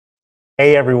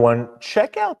Hey everyone,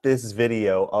 check out this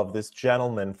video of this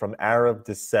gentleman from Arab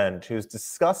descent who's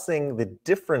discussing the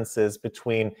differences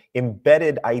between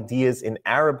embedded ideas in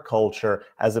Arab culture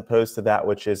as opposed to that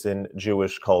which is in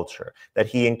Jewish culture. That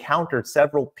he encountered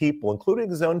several people, including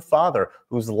his own father,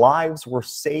 whose lives were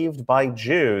saved by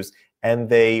Jews, and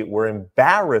they were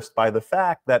embarrassed by the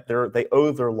fact that they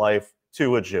owe their life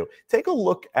to a Jew. Take a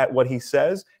look at what he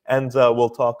says, and we'll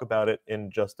talk about it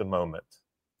in just a moment.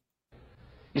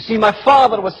 You see, my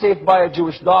father was saved by a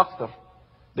Jewish doctor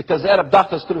because Arab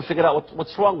doctors couldn't figure out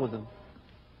what's wrong with him.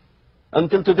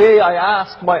 Until today, I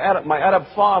ask my Arab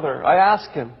father, I ask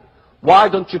him, why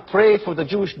don't you pray for the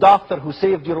Jewish doctor who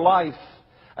saved your life?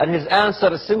 And his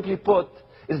answer, is simply put,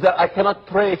 is that I cannot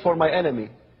pray for my enemy.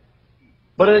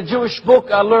 But in a Jewish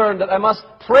book, I learned that I must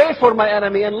pray for my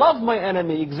enemy and love my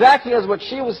enemy, exactly as what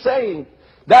she was saying.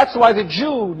 That's why the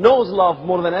Jew knows love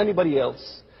more than anybody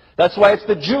else. That's why it's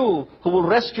the Jew who will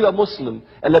rescue a Muslim,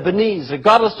 a Lebanese,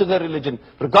 regardless to their religion,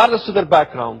 regardless to their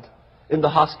background, in the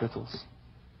hospitals.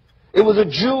 It was a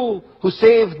Jew who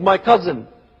saved my cousin,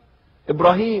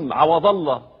 Ibrahim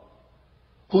Awadallah,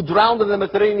 who drowned in the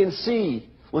Mediterranean Sea.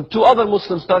 When two other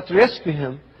Muslims started to rescue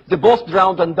him, they both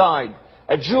drowned and died.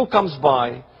 A Jew comes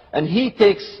by, and he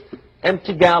takes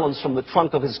empty gallons from the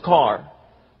trunk of his car,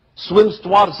 swims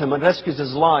towards him and rescues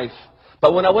his life.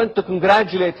 But when I went to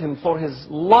congratulate him for his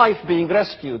life being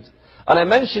rescued, and I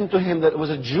mentioned to him that it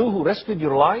was a Jew who rescued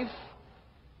your life,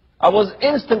 I was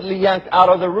instantly yanked out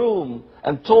of the room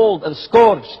and told and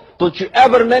scourged, don't you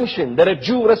ever mention that a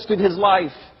Jew rescued his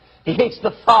life. He hates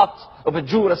the thought of a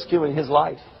Jew rescuing his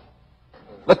life.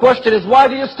 The question is, why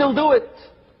do you still do it?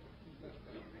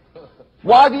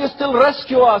 Why do you still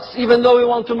rescue us even though we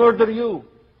want to murder you?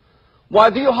 Why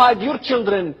do you hide your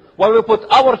children while we put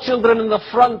our children in the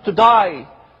front to die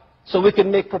so we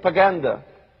can make propaganda?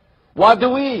 Why do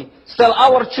we sell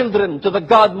our children to the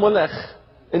god Molech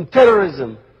in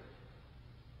terrorism?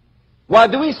 Why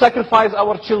do we sacrifice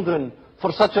our children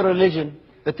for such a religion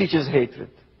that teaches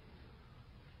hatred?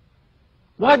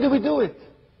 Why do we do it?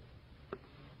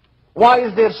 Why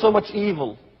is there so much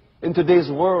evil in today's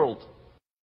world?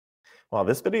 Well,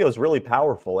 this video is really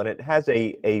powerful, and it has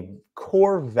a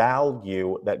core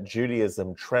value that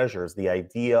Judaism treasures, the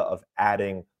idea of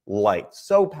adding light.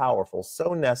 So powerful,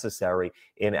 so necessary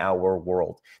in our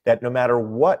world, that no matter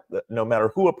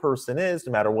who a person is,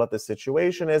 no matter what the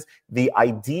situation is, the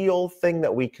ideal thing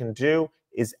that we can do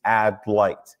is add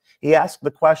light. He asked the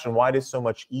question, why does so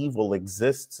much evil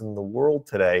exists in the world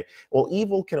today? Well,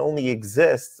 evil can only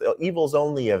exist, evil's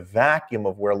only a vacuum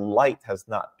of where light has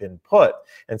not been put.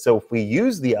 And so if we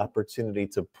use the opportunity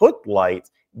to put light,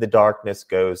 the darkness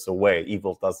goes away.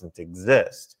 Evil doesn't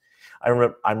exist.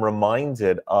 I'm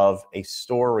reminded of a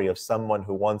story of someone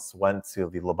who once went to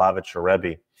the Lubavitcher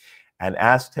Rebbe and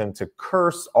asked him to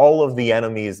curse all of the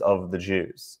enemies of the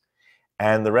Jews.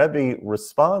 And the Rebbe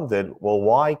responded, well,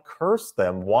 why curse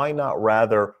them? Why not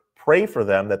rather pray for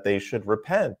them that they should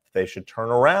repent, they should turn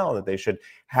around, that they should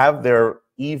have their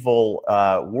evil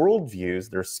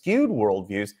worldviews, their skewed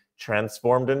worldviews,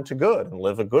 transformed into good and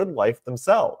live a good life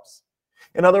themselves?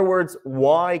 In other words,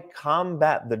 why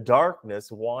combat the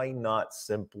darkness? Why not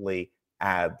simply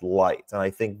add light? And I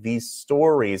think these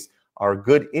stories are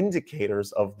good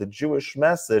indicators of the Jewish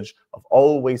message of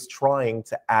always trying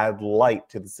to add light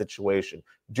to the situation.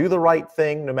 Do the right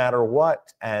thing no matter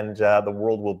what, and the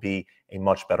world will be a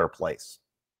much better place.